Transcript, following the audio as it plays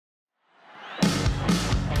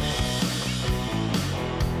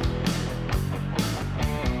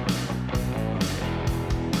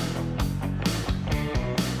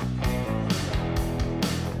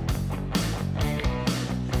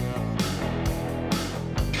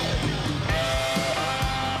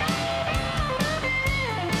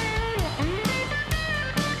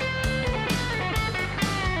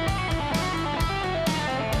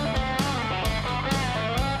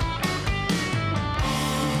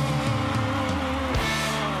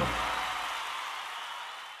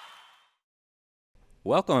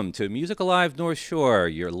Welcome to Music Alive North Shore,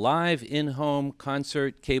 your live in-home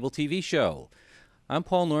concert cable TV show. I'm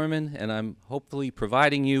Paul Norman, and I'm hopefully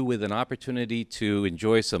providing you with an opportunity to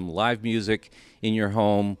enjoy some live music in your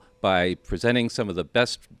home by presenting some of the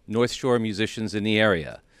best North Shore musicians in the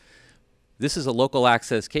area. This is a local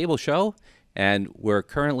access cable show, and we're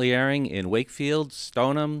currently airing in Wakefield,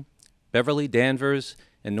 Stoneham, Beverly, Danvers,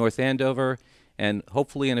 and North Andover, and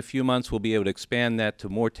hopefully in a few months we'll be able to expand that to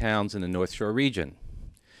more towns in the North Shore region.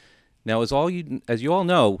 Now, as you all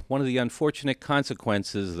know, one of the unfortunate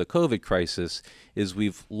consequences of the COVID crisis is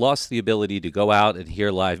we've lost the ability to go out and hear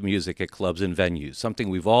live music at clubs and venues, something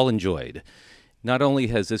we've all enjoyed. Not only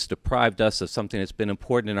has this deprived us of something that's been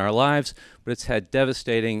important in our lives, but it's had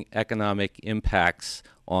devastating economic impacts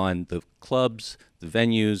on the clubs, the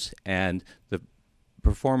venues, and the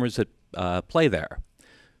performers that play there.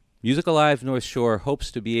 Music Alive North Shore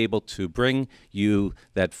hopes to be able to bring you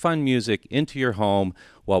that fun music into your home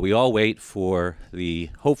while we all wait for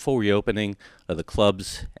the hopeful reopening of the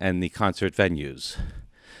clubs and the concert venues.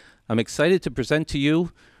 I'm excited to present to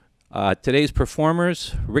you today's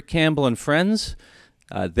performers, Rick Campbell and friends.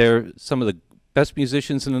 They're some of the best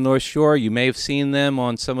musicians in the North Shore. You may have seen them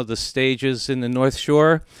on some of the stages in the North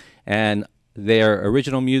Shore, and their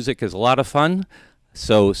original music is a lot of fun.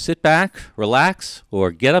 So sit back, relax,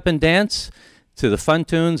 or get up and dance to the fun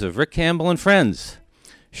tunes of Rick Campbell and friends.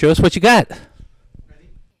 Show us what you got.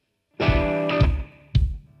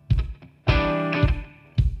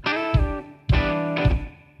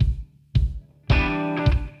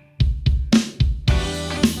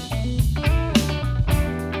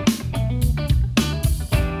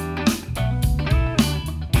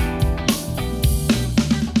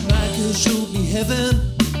 Michael showed me heaven.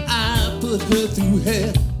 Put her through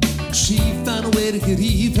hell. She found a way to get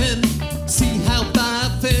even. See how far I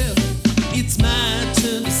fell. It's my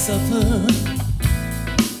turn to suffer.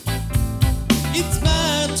 It's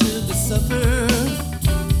my turn to suffer.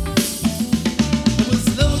 I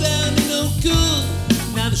was low down and no good.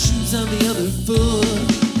 Now the shoe's on the other foot.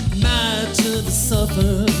 My turn to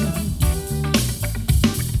suffer.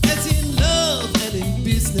 As in love and in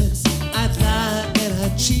business, I'd lie and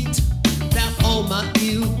I'd cheat. Now all my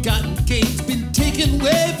ill-gotten gains been taken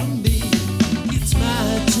away from me. It's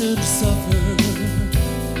my turn to suffer.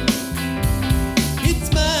 It's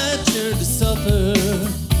my turn to suffer.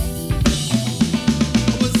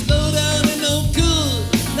 I was low down and no good.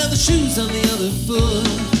 Now the shoe's on the other foot.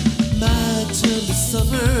 My turn to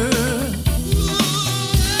suffer.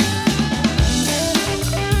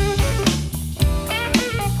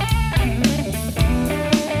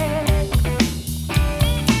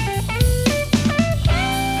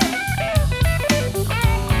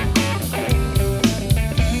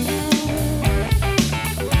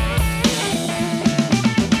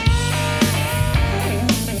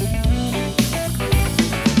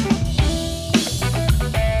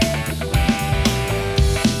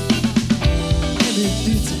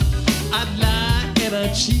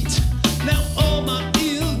 Cheat. Now all my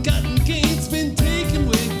ill-gotten gains been taken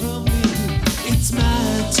away from me. It's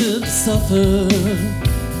my turn to suffer.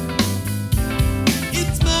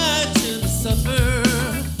 It's my turn to suffer.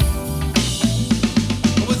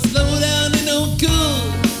 I was low down and no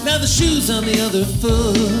good. Now the shoe's on the other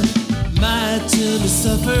foot. My turn to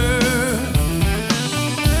suffer.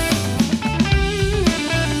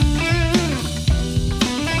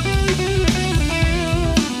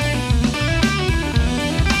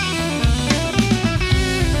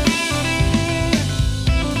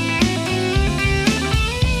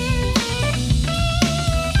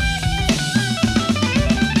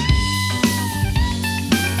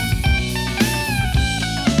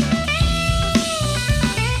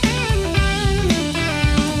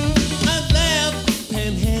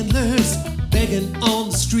 On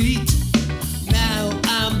the street, now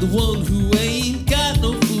I'm the one who ain't got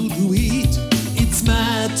no food to eat. It's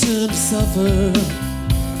my turn to suffer.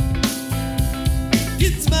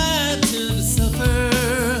 It's my turn to suffer.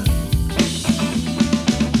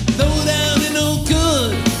 Low down and no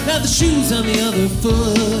good. Now the shoe's on the other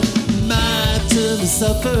foot. My turn to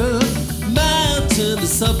suffer. My turn to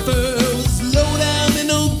suffer. Was low down and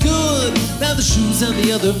no good. Now the shoe's on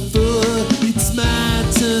the other foot. It's my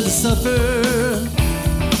turn to suffer.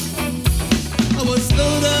 I was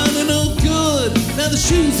low down and no good. Now the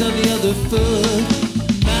shoe's on the other foot.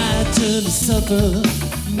 My turn to suffer.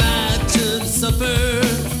 My turn to suffer.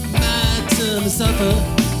 My turn to suffer.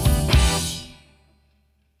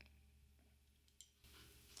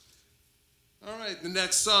 All right, the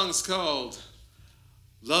next song's called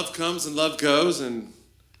Love Comes and Love Goes, and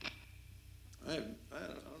I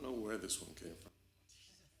don't know where this one came from.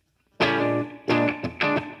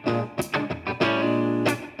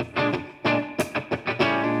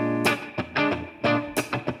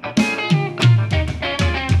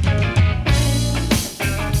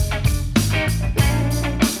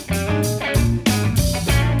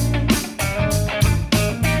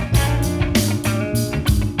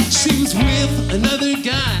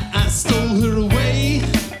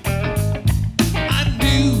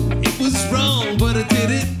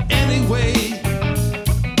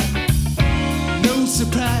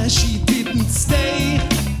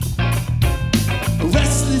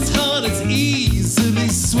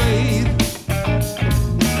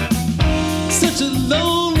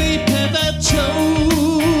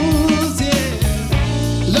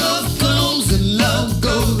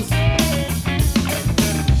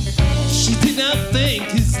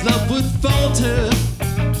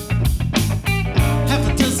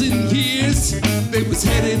 was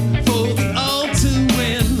headed for the altar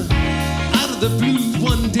when, out of the blue,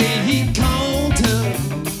 one day he called her.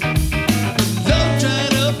 And love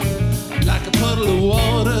dried up like a puddle of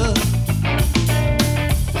water.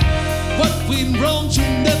 What went wrong, you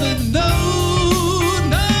never know.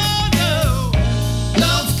 No, no.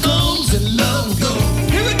 Love comes and love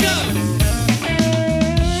goes. Here we go.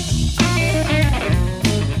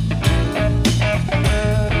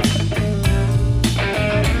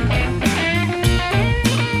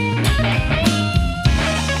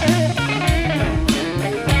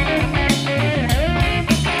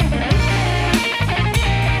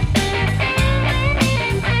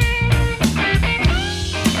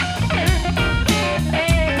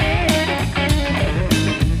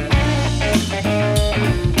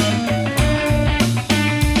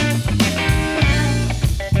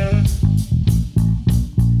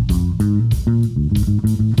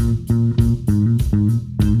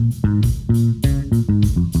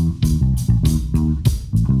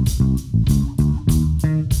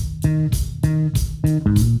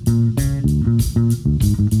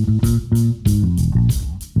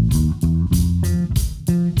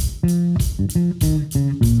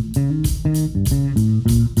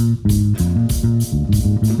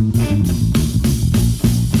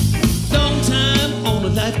 Long time on a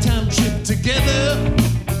lifetime trip together.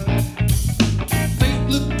 Fate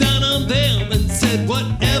looked down on them and said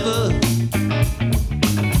whatever.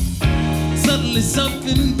 Suddenly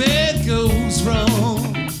something bad goes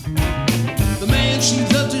wrong. The man she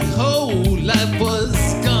loved her whole life was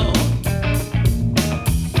gone.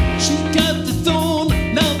 She got the thorn,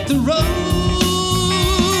 not the rose,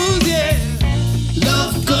 yeah.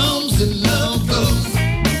 Love comes and love goes.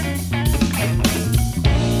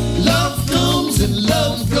 Love comes and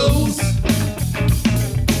love goes.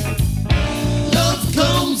 Love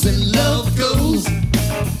comes and love goes.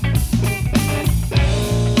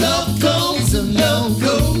 Love comes and love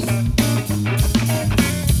goes.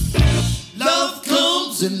 Love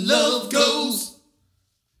comes and love goes.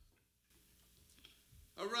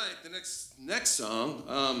 All right, the next song.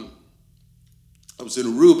 I was in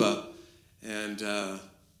Aruba and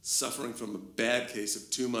suffering from a bad case of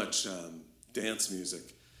too much dance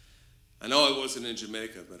music. I know I wasn't in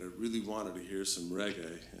Jamaica, but I really wanted to hear some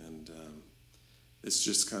reggae, and this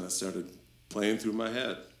just kind of started playing through my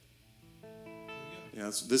head.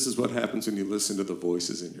 Yeah, so this is what happens when you listen to the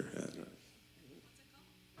voices in your head. Right?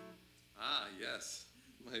 Ah, yes,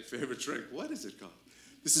 my favorite drink. What is it called?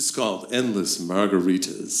 This is called Endless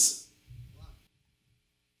Margaritas.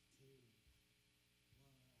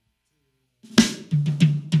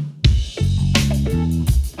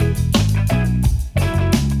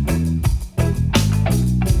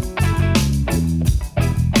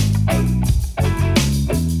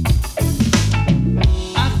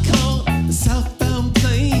 I caught a southbound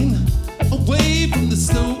plane away from the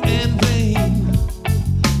snow and rain.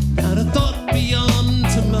 Not a thought beyond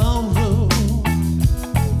tomorrow.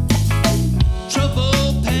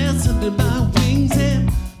 Trouble passed under my wings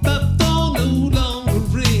and my phone no longer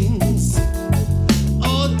rings.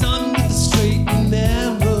 All done with the straight and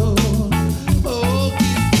narrow. Oh,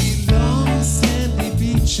 give me long sandy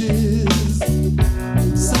beaches,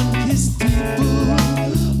 sun-kissed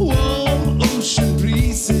people, warm ocean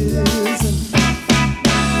breezes, and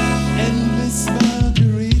endless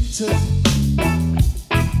margaritas.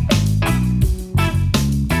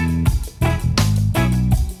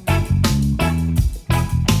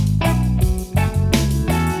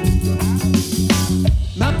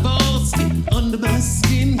 My boss get under my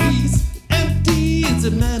skin. He's empty as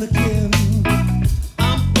a mannequin.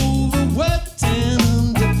 I'm overworked and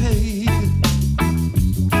underpaid.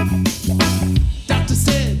 Doctor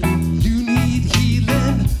said you need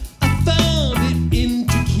healing. I found it in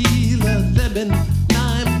tequila, lemon,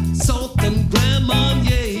 lime, salt, and Grand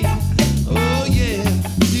Marnier. Oh yeah,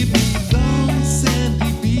 give me long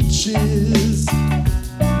sandy beaches,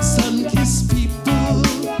 sun-kissed people,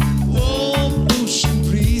 warm ocean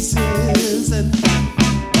breezes, and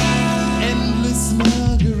endless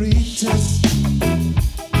margaritas.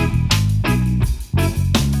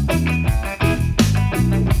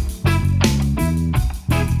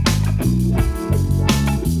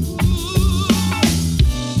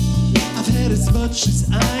 I've had as much as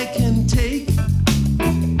I can take,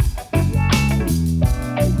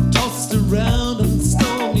 tossed around on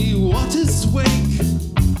stormy waters wake.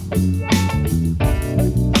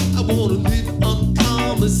 I wanna live on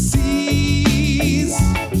calmer seas,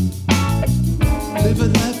 live a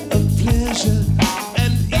life of pleasure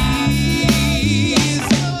and ease.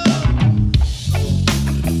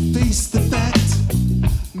 Face the fact,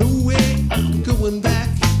 no way I'm going back.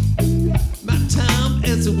 My time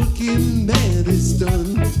working man is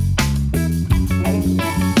done.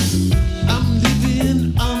 I'm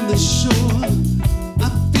living on the shore. I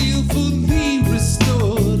feel fully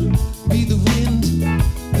restored. Be the wind,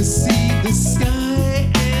 the sea, the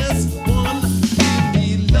sky as one. Give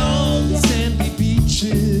me long sandy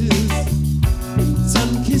beaches,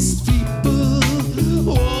 sun-kissed people,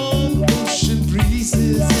 warm ocean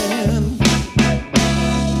breezes, and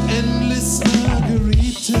endless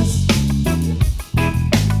margaritas.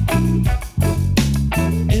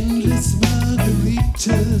 Endless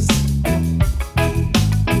margaritas.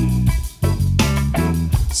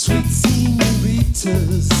 Sweet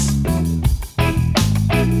senoritas.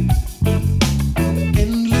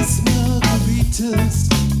 Endless margaritas.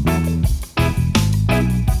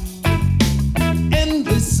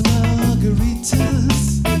 Endless margaritas.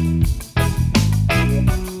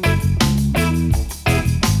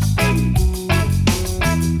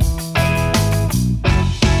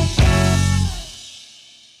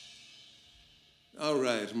 All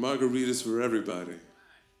right, margaritas for everybody.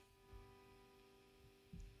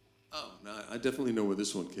 Oh, no, I definitely know where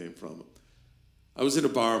this one came from. I was in a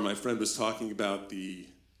bar, my friend was talking about the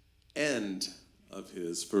end of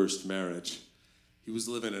his first marriage. He was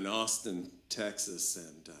living in Austin, Texas,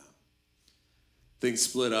 and things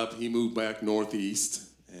split up. He moved back northeast,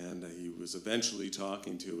 and he was eventually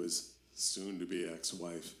talking to his soon-to-be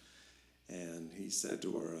ex-wife. And he said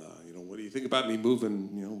to her, what do you think about me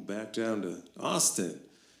moving, back down to Austin?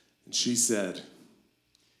 And she said,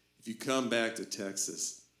 if you come back to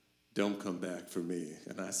Texas, don't come back for me.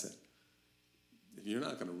 And I said, if you're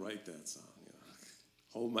not going to write that song,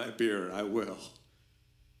 hold my beer, I will.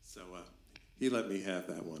 So he let me have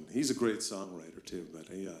that one. He's a great songwriter too, but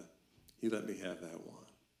he let me have that one.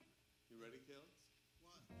 You ready, Kelly?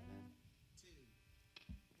 1, 2,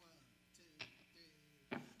 1,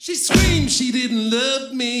 2, 3. She screamed she didn't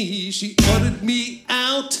love me. She ordered me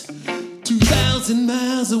out 2,000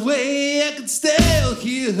 miles away. I could still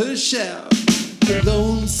hear her shout. The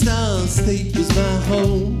Lone Star State was my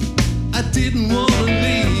home. I didn't want to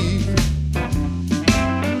leave.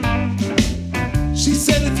 She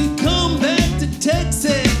said, if you come back to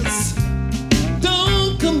Texas,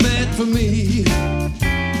 don't come back for me.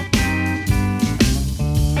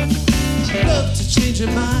 I'd love to change her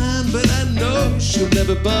mind, but I know she'll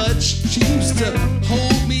never budge. She used to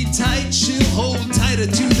hold me tight, she'll hold tighter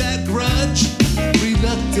to that grudge.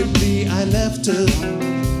 Reluctantly I left her,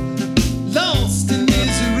 lost in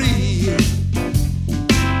misery.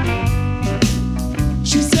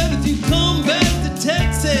 She said, if you come back to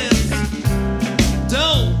Texas,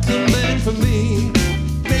 don't come back for me.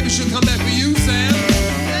 Maybe she'll come back for you, Sam.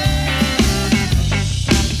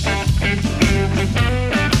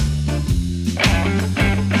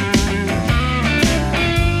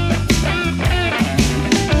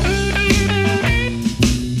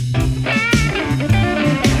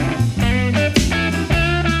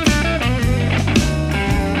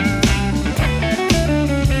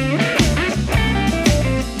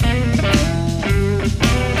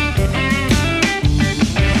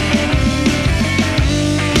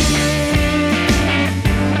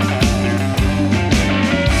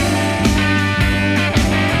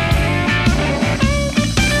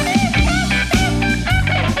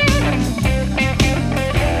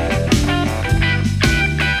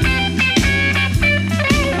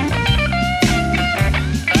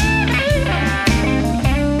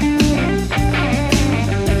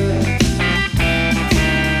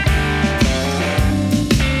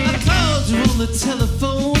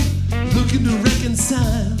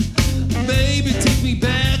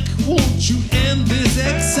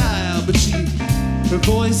 Her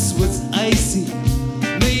voice was icy,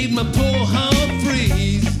 made my poor heart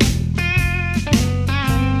freeze.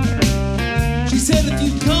 She said, if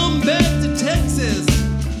you come back to Texas,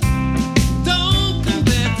 don't come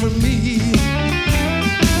back for me.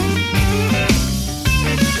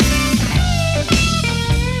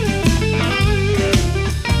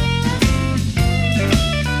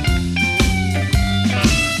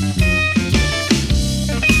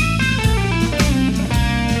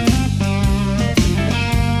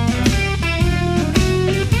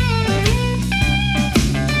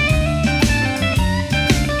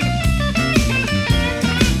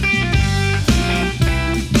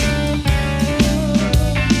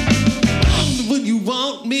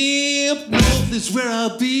 Where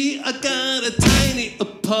I'll be. I got a tiny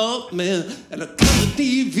apartment and a color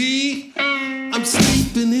TV. I'm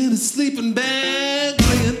sleeping in a sleeping bag,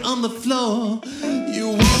 laying on the floor. You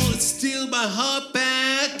want to steal my heart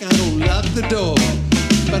back? I don't lock the door,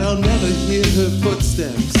 but I'll never hear her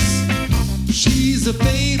footsteps. She's a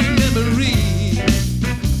fading memory.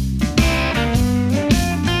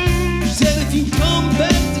 come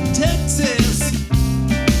back to Texas,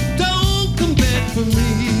 don't come back for me.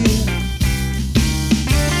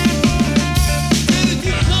 And if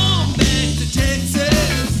you come back to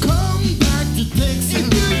Texas, come back to Texas.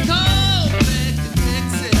 If you come back to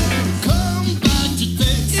Texas, come back to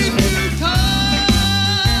Texas. If you come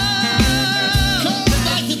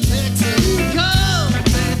back to Texas, come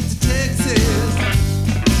back to Texas.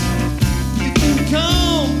 If you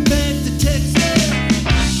come back to Texas,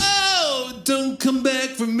 oh, don't come back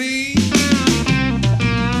for me.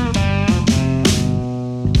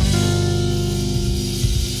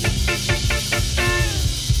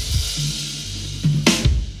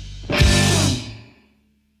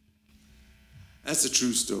 That's a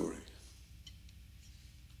true story.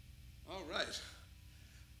 All right.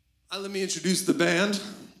 Let me introduce the band.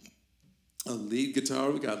 On lead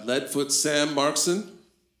guitar, we got Leadfoot Sam Markson.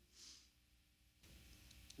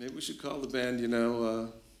 Maybe we should call the band,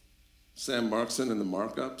 Sam Markson and the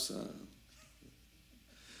Markups.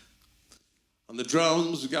 On the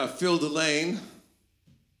drums, we got Phil Delaine.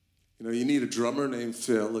 You need a drummer named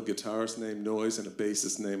Phil, a guitarist named Noise, and a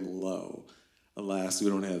bassist named Low. Alas, we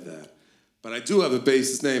don't have that. But I do have a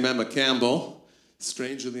bassist named Emma Campbell.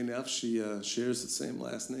 Strangely enough, she shares the same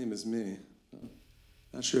last name as me.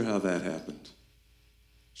 Not sure how that happened.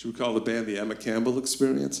 Should we call the band the Emma Campbell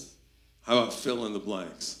Experience? How about fill in the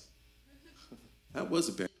blanks? That was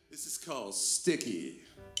a band. This is called Sticky.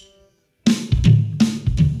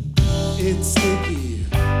 It's sticky.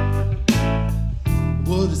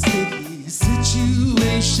 What a sticky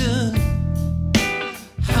situation.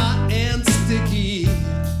 Hot and sticky.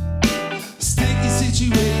 Sticky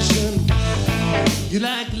situation. You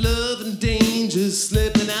like love and danger,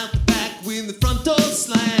 slipping out the back when the front door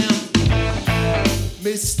slammed.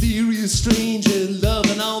 Mysterious stranger,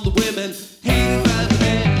 loving all the women, hated by the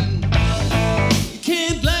men. You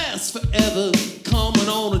can't last forever, coming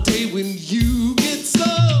on a day when you get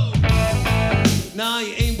slow. Now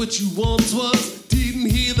you ain't what you once was, didn't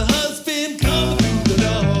hear the husband coming through the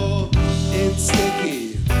door. It's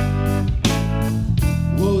sticky.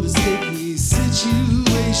 What a sticky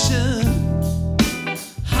situation.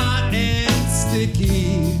 Hot and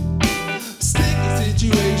sticky. Sticky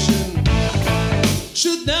situation.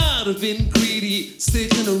 Should not have been greedy,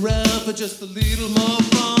 sticking around for just a little more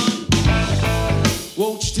fun.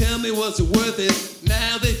 Won't you tell me, was it worth it,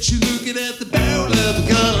 now that you're looking at the barrel of a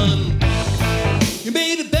gun? You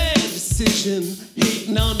made a bad decision,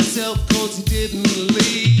 hating on yourself cause you didn't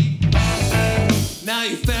leave. Now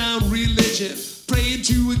you found religion, praying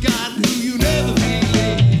to a God who you never believed.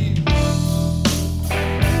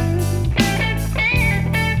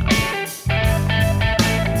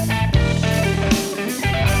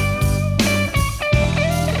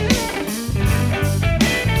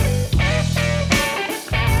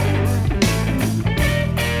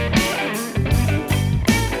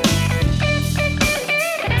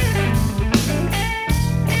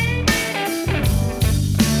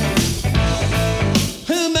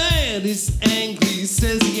 Is angry,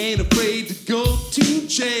 says he ain't afraid to go to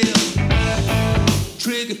jail.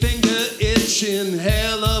 Trigger finger itching,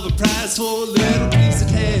 hell of a price for a little piece of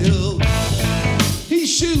hell. He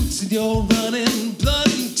shoots and you're running,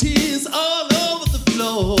 blood and tears all over the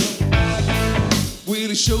floor. Will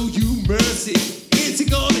he show you mercy? Is he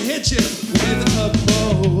gonna hit you with a couple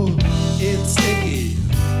more? It's sticky.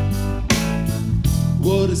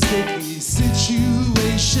 What a sticky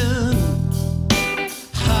situation.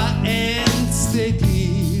 Hot and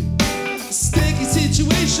sticky. Sticky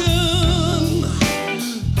situation.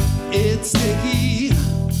 It's sticky.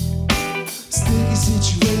 Sticky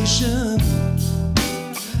situation.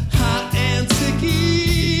 Hot and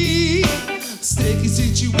sticky. Sticky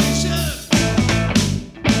situation.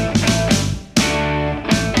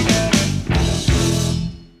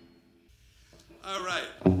 All right.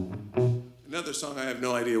 Another song I have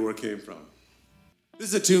no idea where it came from. This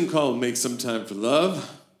is a tune called Make Some Time for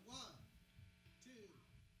Love.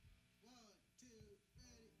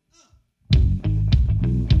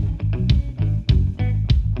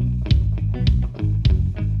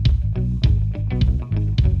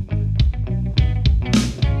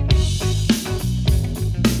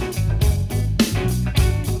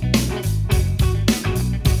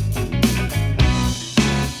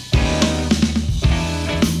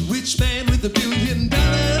 Rich man with $1 billion.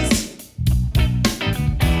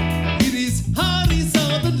 In his heart he's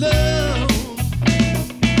all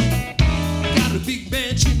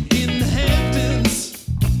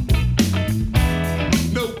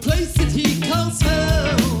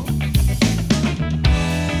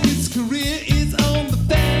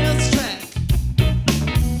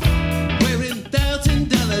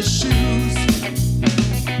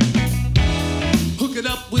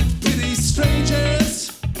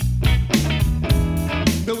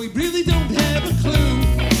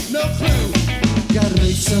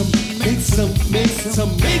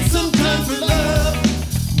some time for love.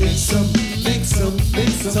 Make some time for love.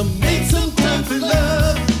 Make some time for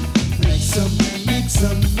love.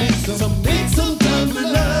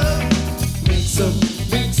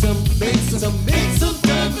 Make some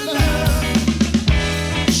time for love.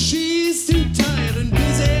 She's too tired and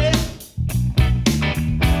busy.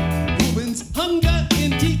 Woman's hunger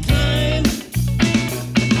in decline.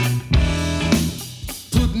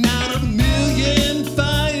 Putting out a million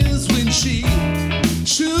fires when she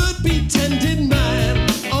should be tending mine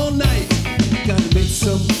all night. Gotta make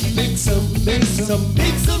some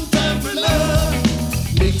time for love.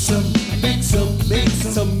 Make some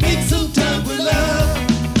time for love.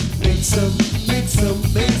 Make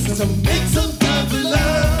some time for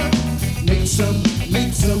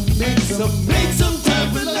love. Make some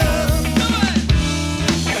time for love. Come on.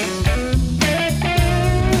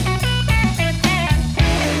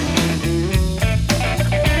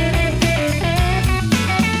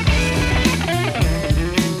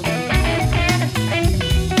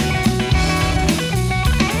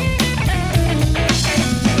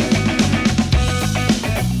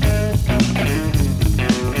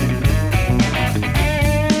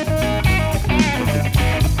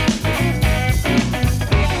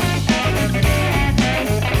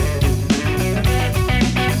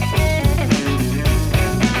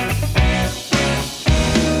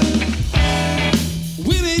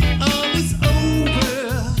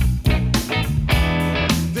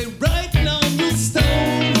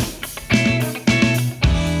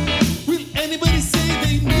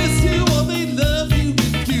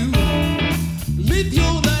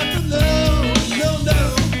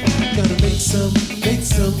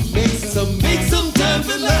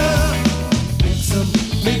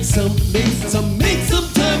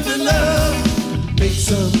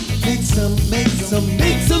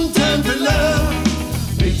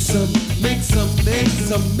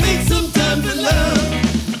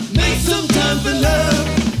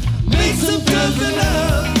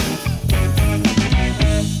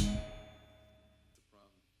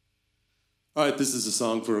 All right, this is a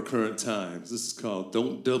song for our current times. This is called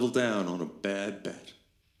Don't Double Down on a Bad Bet.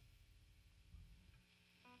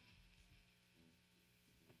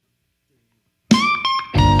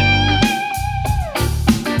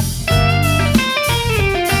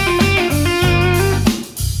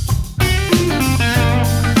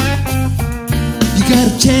 You got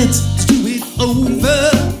a chance to do it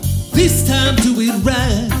over. This time do it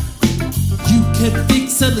right. You can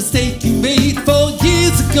fix a mistake you made 4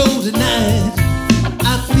 years ago tonight.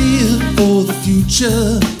 I feel for the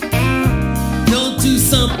future. Don't do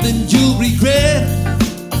something you'll regret.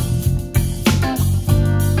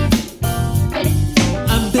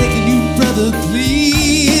 I'm begging you, brother,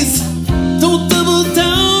 please. Don't double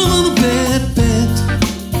down on a bad bet.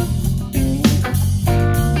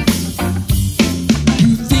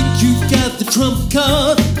 You think you've got the trump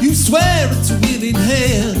card. You swear it's a winning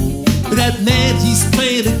hand. But that man, he's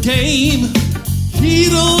playing a game. He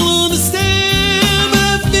don't understand.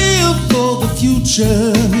 I feel for the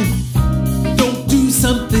future. Don't do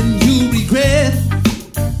something you regret.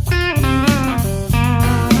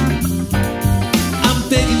 I'm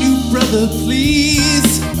begging you, brother,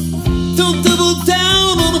 please. Don't double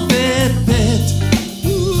down on a bad bet.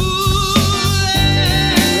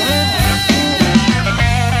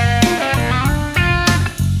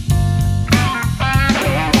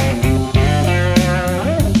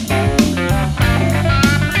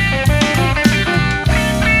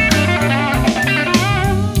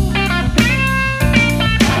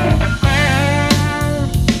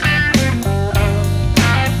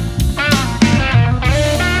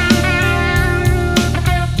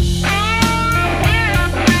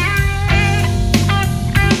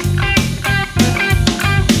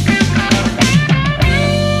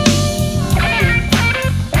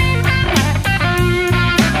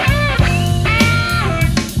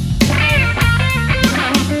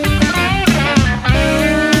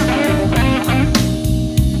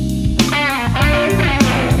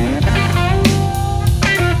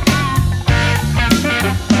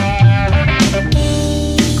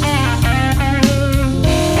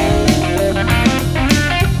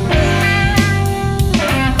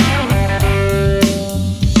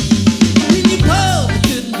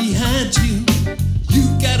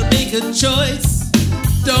 Choice.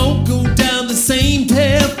 Don't go down the same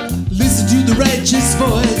path. Listen to the righteous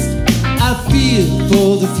voice. I feel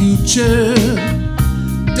for the future.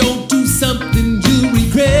 Don't do something you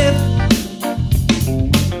regret.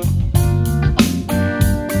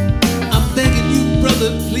 I'm begging you,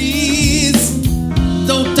 brother, please.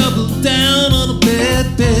 Don't double down on a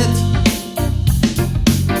bad bet.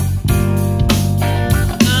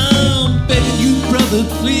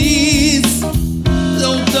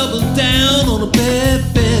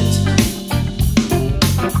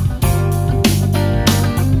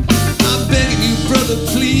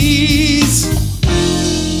 please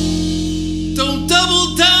don't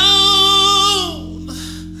double down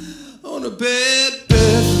on a bad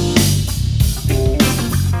bet.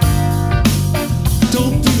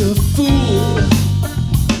 Don't be a fool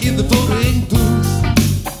in the voting booth.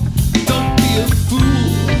 Don't be a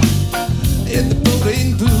fool in the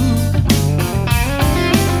voting booth.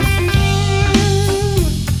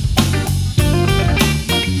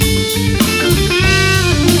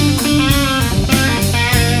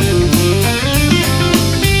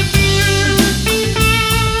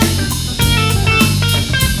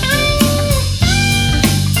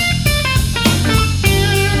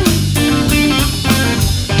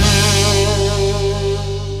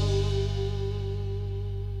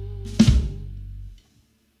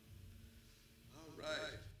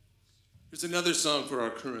 Here's another song for our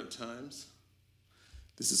current times.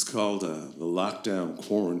 This is called The Lockdown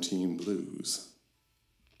Quarantine Blues.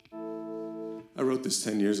 I wrote this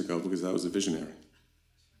 10 years ago because I was a visionary.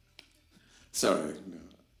 Sorry, no,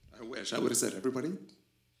 I wish. I would have said, everybody,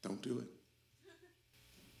 don't do it.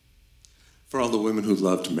 For all the women who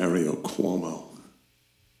loved Mario Cuomo.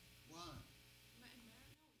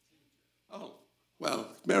 Oh, well,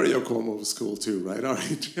 Mario Cuomo was cool too, right? All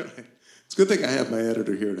right, all right. It's a good thing I have my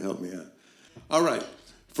editor here to help me out. All right,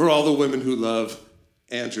 for all the women who love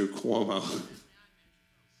Andrew Cuomo.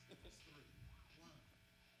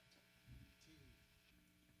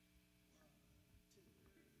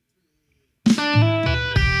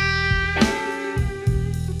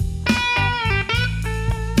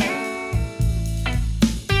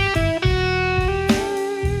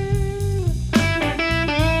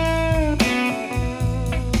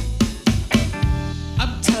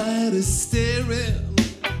 I'm tired of staring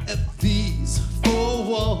at these four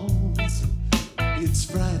walls. It's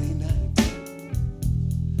Friday night.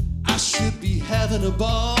 I should be having a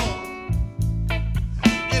ball.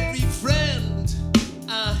 Every friend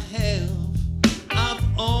I have, I've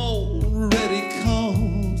already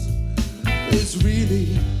called. There's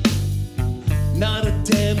really not a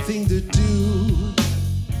damn thing to do.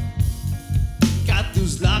 Got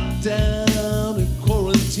those lockdown and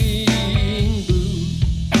quarantine blues.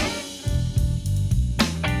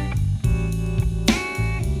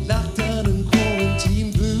 Lockdown and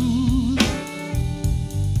quarantine blues.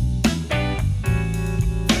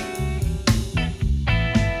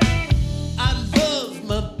 I love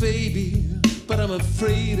my baby, but I'm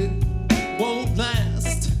afraid it won't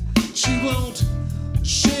last. She won't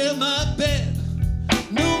share my bed,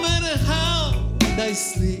 no matter how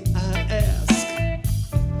nicely I ask.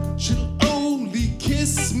 She'll only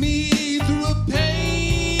kiss me through a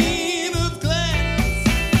pane of glass.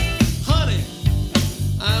 Honey,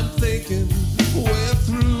 I'm thinking we're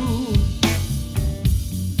through.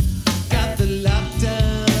 Got the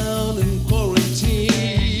lockdown and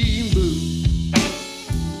quarantine blues.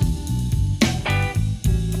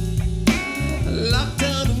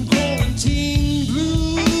 Lockdown and quarantine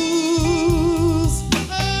blues.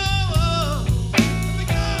 Oh, here we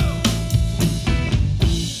go.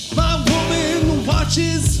 My woman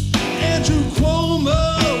watches Andrew Cuomo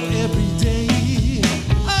every day.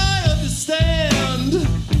 I understand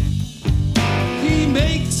he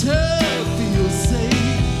makes her feel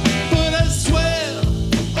safe, but I swear,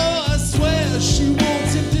 oh I swear, she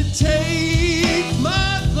wants him to take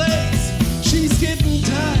my place. She's getting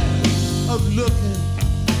tired of looking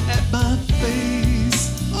at my face.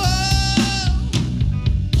 Oh.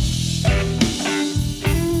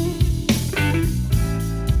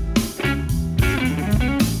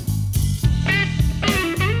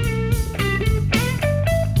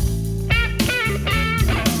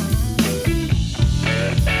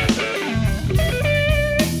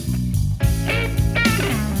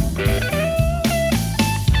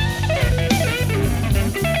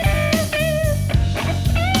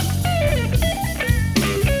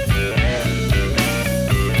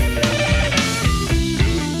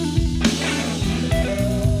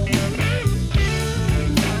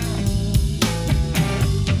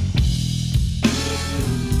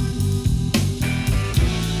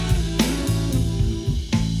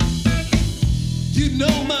 You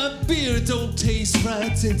know my beer don't taste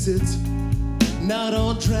right since it's not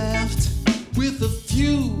on draft. With a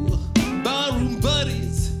few barroom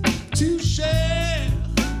buddies to share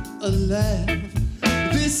a laugh.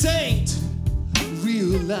 This ain't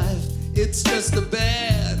real life, it's just a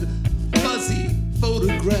bad, fuzzy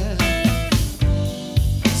photograph.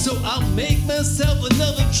 So I'll make myself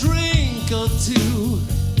another drink or two.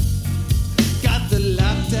 Got the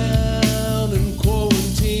lockdown and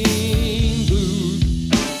quarantine blues.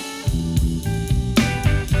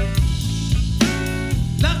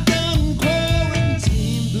 Lockdown and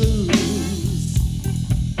quarantine blues.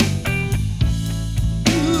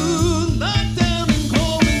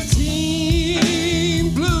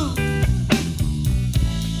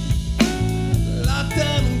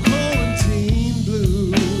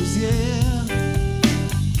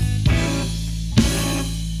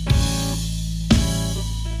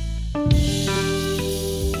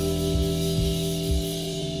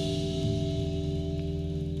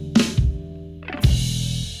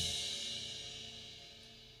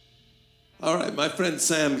 All right, my friend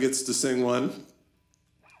Sam gets to sing one.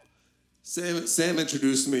 Sam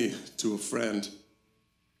introduced me to a friend.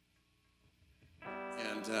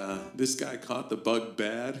 And this guy caught the bug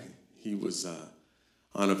bad. He was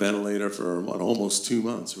on a ventilator for, almost 2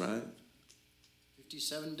 months, right?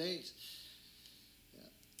 57 days.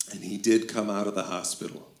 Yeah. And he did come out of the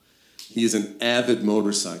hospital. He is an avid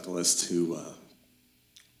motorcyclist who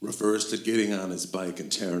refers to getting on his bike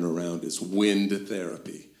and tearing around as wind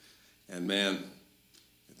therapy. And man,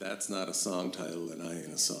 if that's not a song title, then I ain't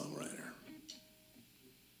a songwriter.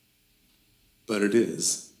 But it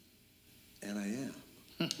is, and I am.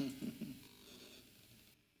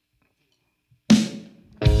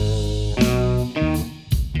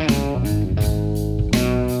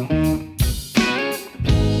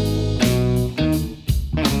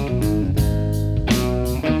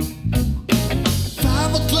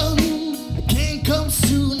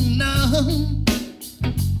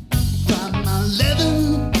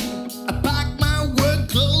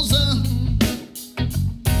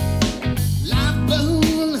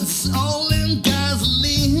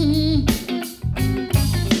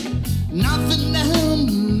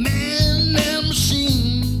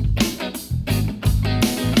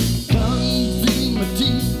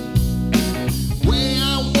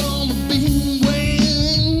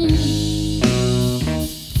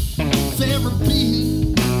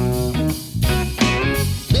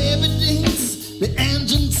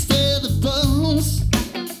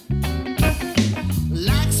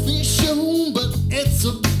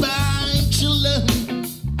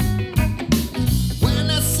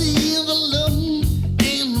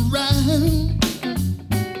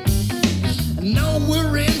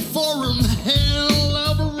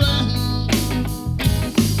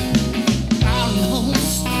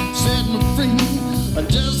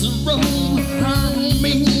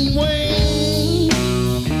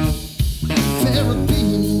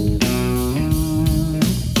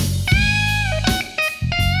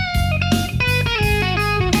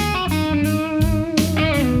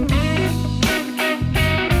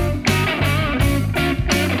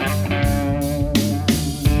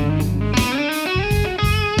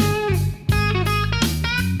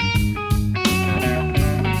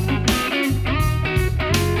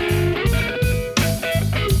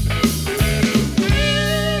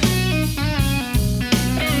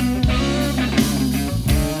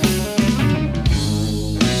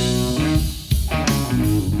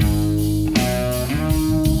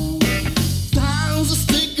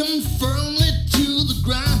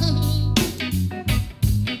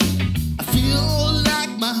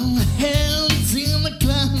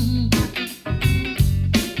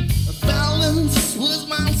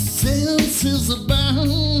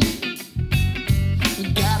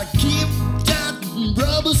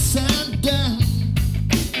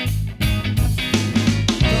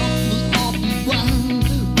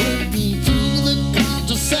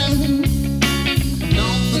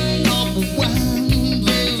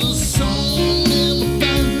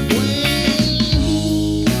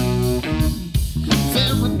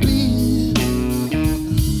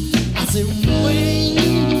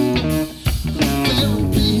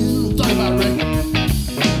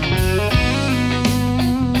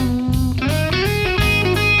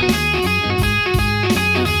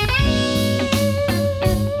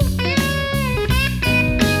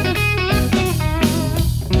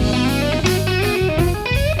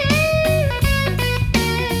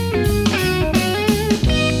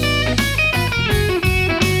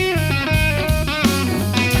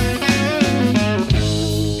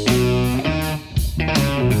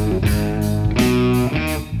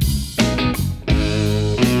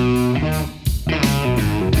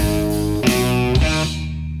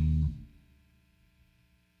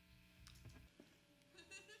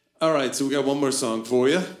 All right, so we got one more song for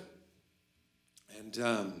you.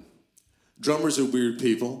 And drummers are weird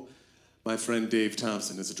people. My friend Dave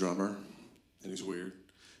Thompson is a drummer, and he's weird.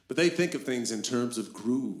 But they think of things in terms of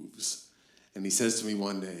grooves. And he says to me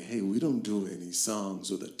one day, hey, we don't do any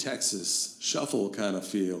songs with a Texas shuffle kind of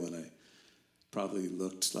feel. And I probably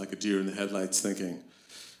looked like a deer in the headlights thinking,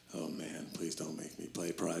 oh man, please don't make me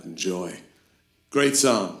play Pride and Joy. Great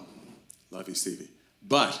song. Love you, Stevie.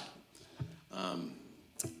 But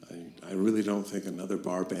I really don't think another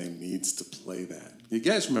bar band needs to play that. You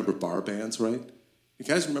guys remember bar bands, right? You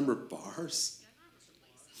guys remember bars?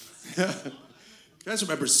 Yeah. You guys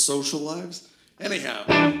remember social lives? Anyhow,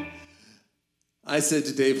 I said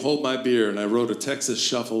to Dave, hold my beer, and I wrote a Texas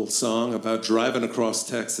shuffle song about driving across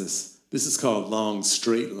Texas. This is called Long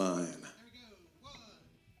Straight Line.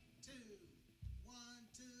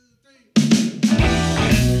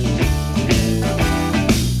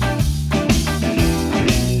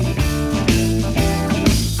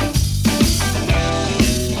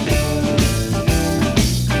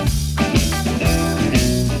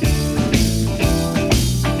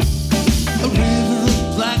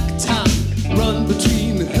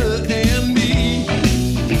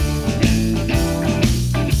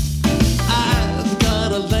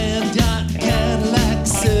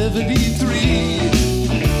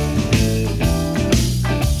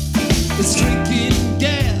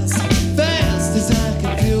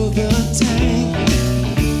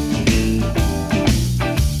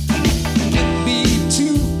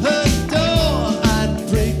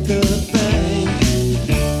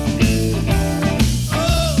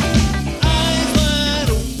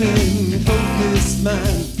 keeping focused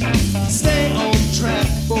mind. Stay on track,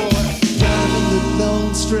 boy, driving the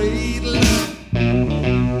long straight line.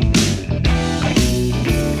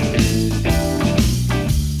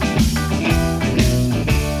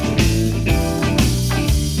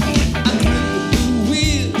 I grip the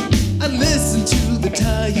wheel and listen to the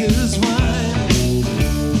tires whine,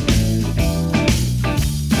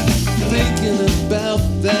 thinking about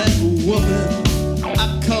that woman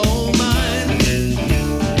I call mine.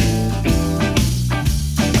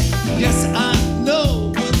 Yes, I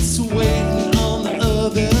know what's waiting on the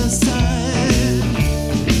other side.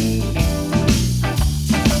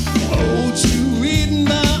 Hold you in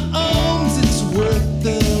my arms, it's worth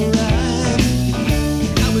the ride.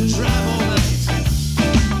 I would drive all night,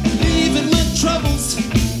 leaving my troubles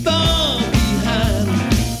far behind,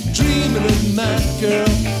 dreaming of my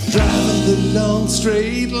girl, driving the long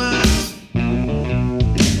straight line.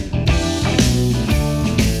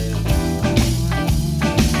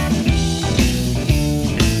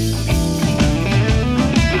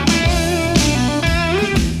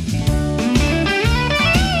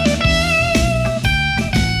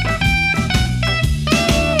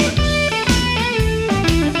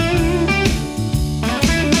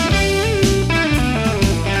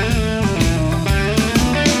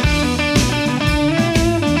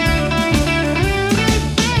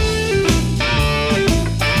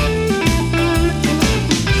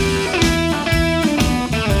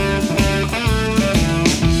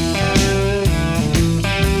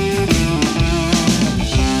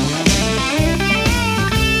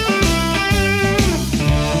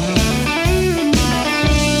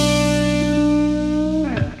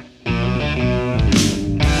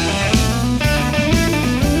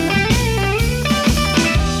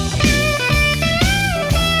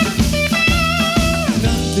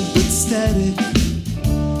 Static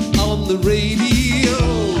on the radio.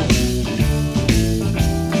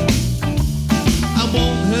 I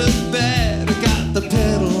want her bad, I got the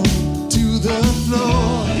pedal to the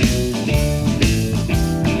floor.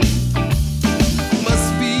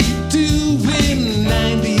 Must be doing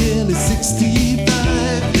 90 and a 65.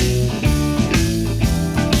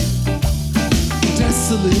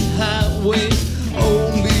 Desolate highway,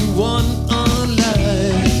 only one alive.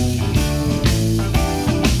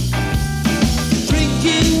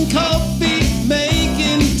 Coffee,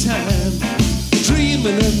 making time,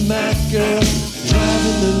 dreaming of my girl,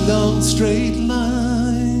 driving the long straight line.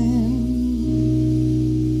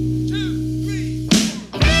 2, 3.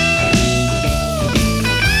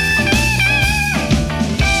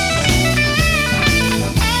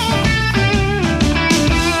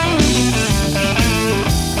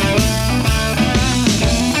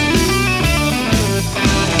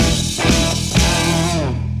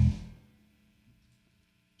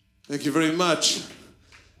 Thank you very much.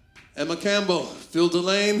 Emma Campbell, Phil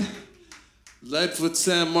Delaine, Leadfoot,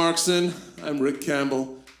 Sam Markson. I'm Rick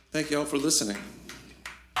Campbell. Thank you all for listening.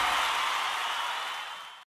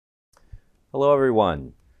 Hello,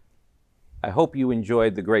 everyone. I hope you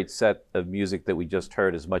enjoyed the great set of music that we just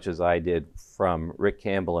heard as much as I did from Rick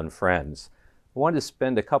Campbell and friends. I wanted to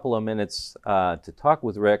spend a couple of minutes to talk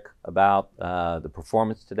with Rick about the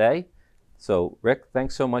performance today. So, Rick,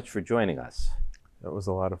 thanks so much for joining us. That was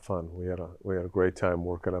a lot of fun. We had a great time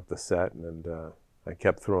working up the set, and I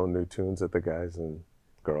kept throwing new tunes at the guys and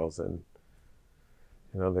girls, and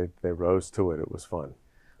you know they rose to it. It was fun.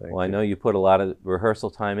 Thank Well, I you. know you put a lot of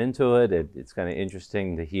rehearsal time into it. It's kind of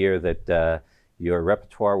interesting to hear that your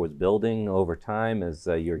repertoire was building over time as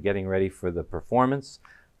you're getting ready for the performance.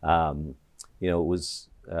 You know, it was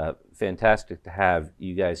fantastic to have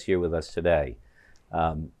you guys here with us today.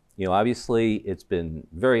 You know, obviously, it's been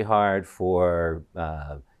very hard for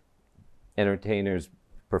entertainers,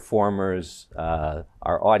 performers,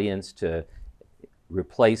 our audience to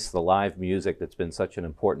replace the live music that's been such an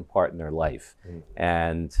important part in their life.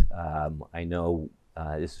 And I know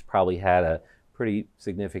this has probably had a pretty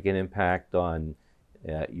significant impact on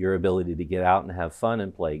your ability to get out and have fun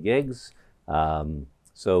and play gigs.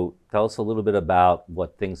 So tell us a little bit about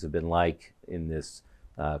what things have been like in this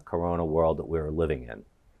Corona world that we're living in.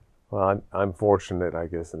 Well, I'm fortunate, I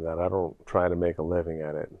guess, in that I don't try to make a living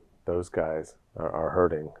at it. Those guys are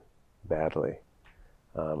hurting badly.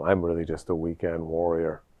 I'm really just a weekend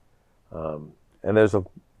warrior. And there's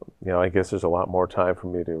I guess there's a lot more time for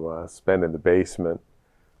me to spend in the basement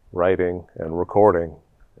writing and recording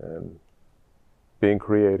and being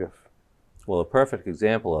creative. Well, a perfect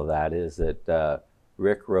example of that is that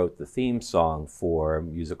Rick wrote the theme song for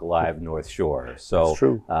Music Alive North Shore. So That's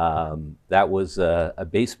true. That was a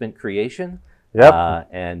basement creation. Yep.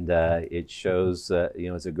 And it shows,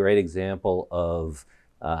 it's a great example of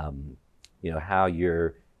how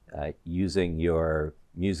you're using your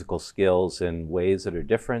musical skills in ways that are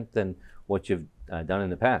different than what you've done in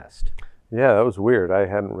the past. Yeah, that was weird. I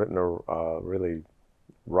hadn't written a really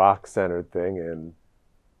rock-centered thing in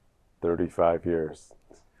 35 years.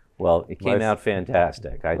 Well, it came out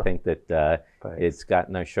fantastic. I think that it's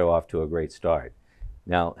gotten our show off to a great start.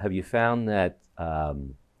 Now, have you found that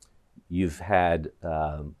you've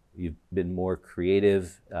been more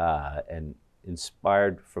creative and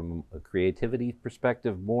inspired from a creativity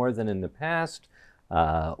perspective more than in the past,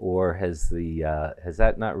 or has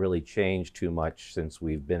that not really changed too much since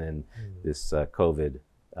we've been in this COVID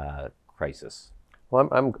crisis? Well,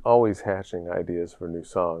 I'm always hatching ideas for new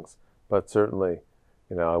songs, but certainly,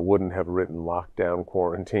 I wouldn't have written Lockdown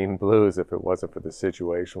Quarantine Blues if it wasn't for the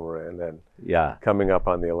situation we're in. And coming up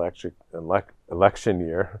on the election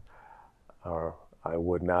year, I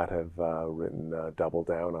would not have written Double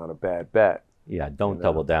Down on a Bad Bet. Yeah, don't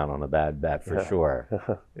double down on a bad bet for sure.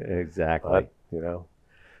 Exactly. But,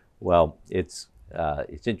 well, it's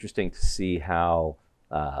interesting to see how,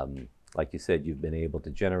 like you said, you've been able to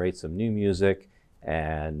generate some new music,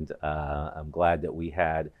 and I'm glad that we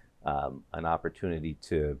had an opportunity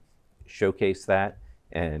to showcase that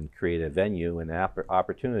and create a venue and an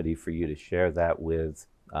opportunity for you to share that with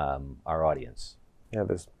our audience. Yeah,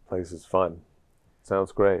 this place is fun.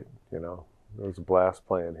 Sounds great. It was a blast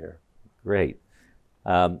playing here. Great.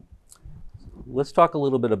 Let's talk a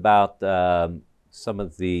little bit about some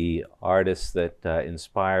of the artists that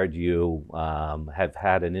inspired you, have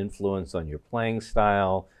had an influence on your playing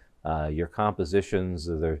style, your compositions.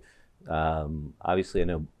 Obviously, I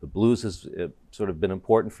know the blues has sort of been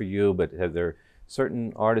important for you, but have there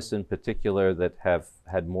certain artists in particular that have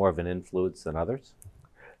had more of an influence than others?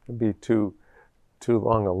 It'd be too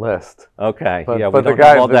long a list. Okay, but we the don't guy,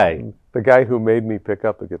 have all day. The guy who made me pick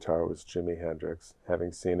up the guitar was Jimi Hendrix,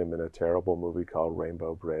 having seen him in a terrible movie called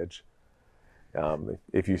Rainbow Bridge.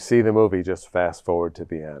 If you see the movie, just fast forward to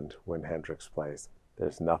the end when Hendrix plays.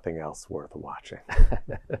 There's nothing else worth watching.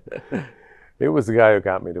 It was the guy who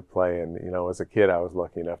got me to play, and as a kid I was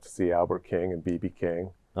lucky enough to see Albert King and B.B.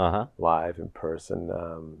 King live in person,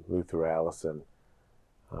 Luther Allison.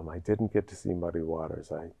 I didn't get to see Muddy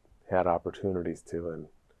Waters. I had opportunities to, and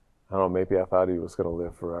I don't know, maybe I thought he was going to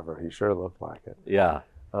live forever. He sure looked like it. Yeah.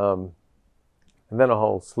 And then a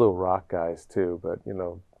whole slew of rock guys too, but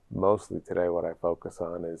mostly today what I focus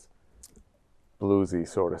on is bluesy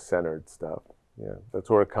sort of centered stuff. Yeah, that's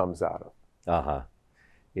where it comes out of.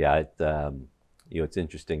 Yeah, it's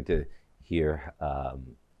interesting to hear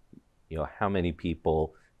how many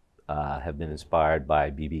people have been inspired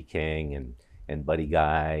by B.B. King and Buddy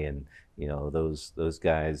Guy, and those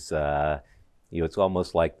guys. It's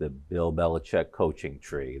almost like the Bill Belichick coaching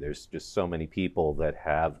tree. There's just so many people that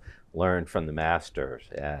have learned from the masters,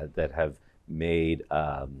 that have made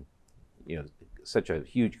such a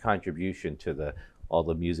huge contribution to all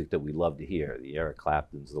the music that we love to hear. The Eric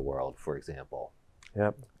Claptons of the world, for example.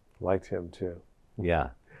 Yep, liked him too.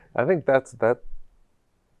 Yeah, I think that's that.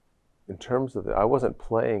 In terms of I wasn't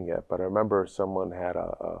playing yet, but I remember someone had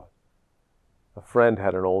a friend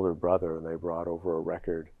had an older brother, and they brought over a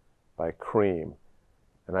record by Cream,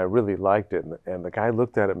 and I really liked it. And the guy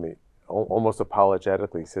looked at me almost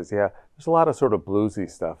apologetically. He says, "Yeah, there's a lot of sort of bluesy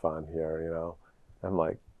stuff on here, I'm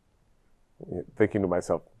like thinking to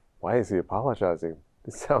myself, why is he apologizing?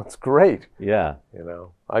 This sounds great. Yeah.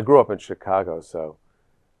 I grew up in Chicago, so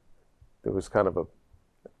there was kind of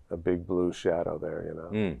a big blues shadow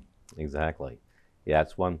there, Exactly. Yeah,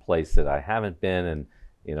 it's one place that I haven't been,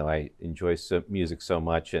 and I enjoy music so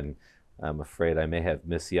much, and I'm afraid I may have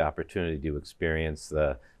missed the opportunity to experience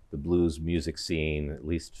the blues music scene, at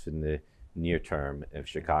least in the near term of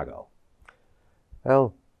Chicago.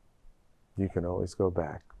 Well, you can always go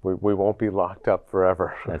back. We won't be locked up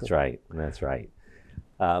forever. That's right. That's right.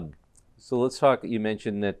 So let's talk. You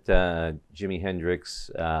mentioned that Jimi Hendrix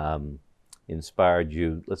inspired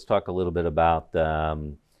you. Let's talk a little bit about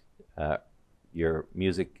your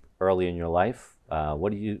music early in your life. How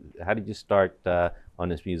did you start on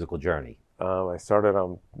this musical journey? I started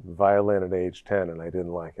on violin at age 10, and I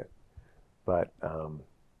didn't like it. But I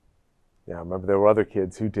remember there were other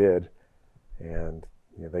kids who did, and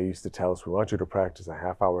they used to tell us, we want you to practice a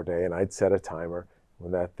half-hour a day, and I'd set a timer.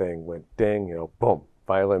 When that thing went ding, boom,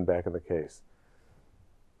 violin back in the case.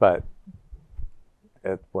 But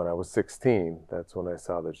when I was 16, that's when I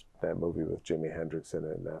saw that movie with Jimi Hendrix in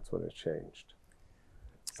it, and that's when it changed.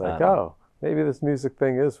 It's like, maybe this music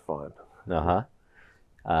thing is fun.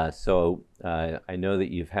 So I know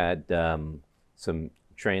that you've had some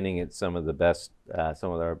training at some of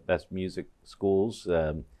our best music schools.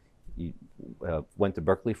 you went to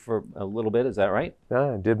Berkeley for a little bit, is that right?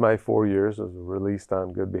 Yeah, I did my 4 years, was released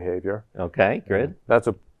on good behavior. Okay, good. And that's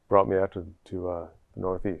what brought me out to the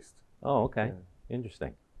Northeast. Oh, okay.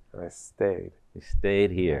 Interesting. And I stayed. You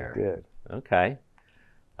stayed here. I did. Okay.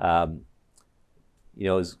 You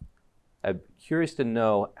know, I'm curious to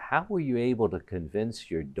know, how were you able to convince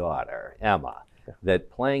your daughter, Emma, that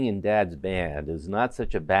playing in Dad's band is not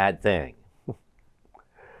such a bad thing?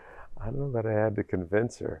 I don't know that I had to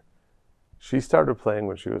convince her. She started playing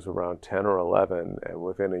when she was around 10 or 11, and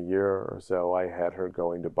within a year or so, I had her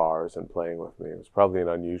going to bars and playing with me. It was probably an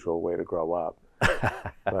unusual way to grow up.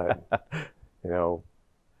 But, you know,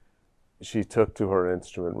 she took to her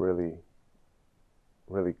instrument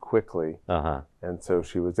really quickly. And so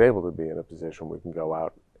she was able to be in a position where we can go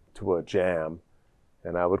out to a jam,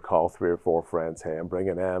 and I would call 3 or 4 friends, hey, I'm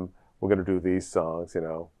bringing Em, we're going to do these songs, you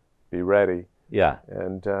know, be ready. Yeah.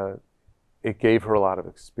 And it gave her a lot of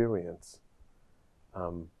experience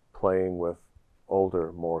playing with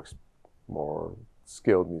older, more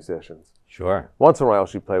skilled musicians. Sure. Once in a while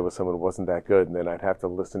she'd play with someone who wasn't that good, and then I'd have to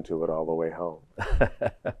listen to it all the way home.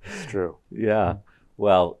 It's true. Yeah.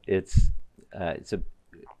 Well,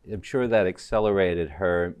 I'm sure that accelerated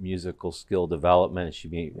her musical skill development.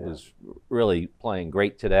 She was really playing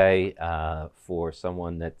great today for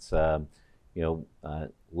someone that's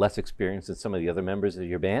less experienced than some of the other members of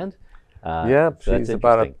your band. Yeah, so she's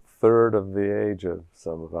about a third of the age of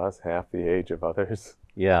some of us, half the age of others.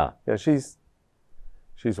 Yeah. Yeah, she's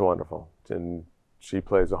wonderful, and she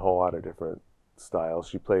plays a whole lot of different styles.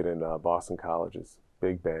 She played in Boston College's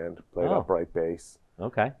big band, played upright bass.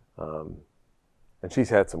 Okay. And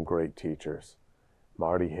she's had some great teachers.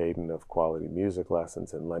 Marty Hayden of Quality Music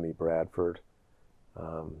Lessons and Lenny Bradford,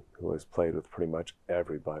 who has played with pretty much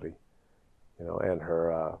everybody. You know, and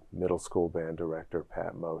her middle school band director,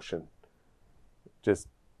 Pat Motion. Just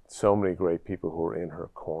so many great people who are in her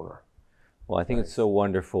corner. Well, I think it's so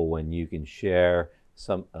wonderful when you can share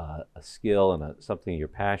a skill and something you're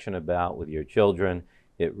passionate about with your children.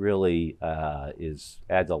 It really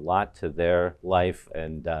adds a lot to their life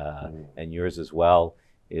and yours as well.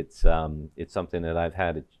 It's something that I've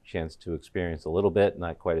had a chance to experience a little bit,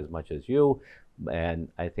 not quite as much as you, and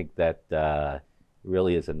I think that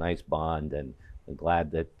really is a nice bond, and I'm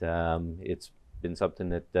glad that it's been something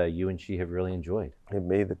that you and she have really enjoyed. It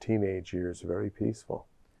made the teenage years very peaceful.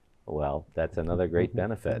 Well, that's another great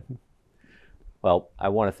benefit. Well, I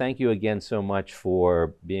want to thank you again so much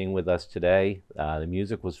for being with us today. The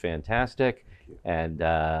music was fantastic, and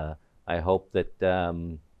I hope that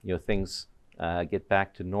things get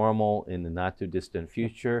back to normal in the not too distant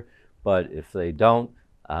future. But if they don't,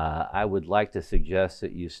 I would like to suggest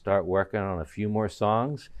that you start working on a few more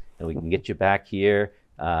songs, and we can get you back here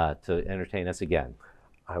to entertain us again.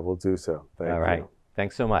 I will do so. Thank you. All right.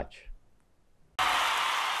 Thanks so much.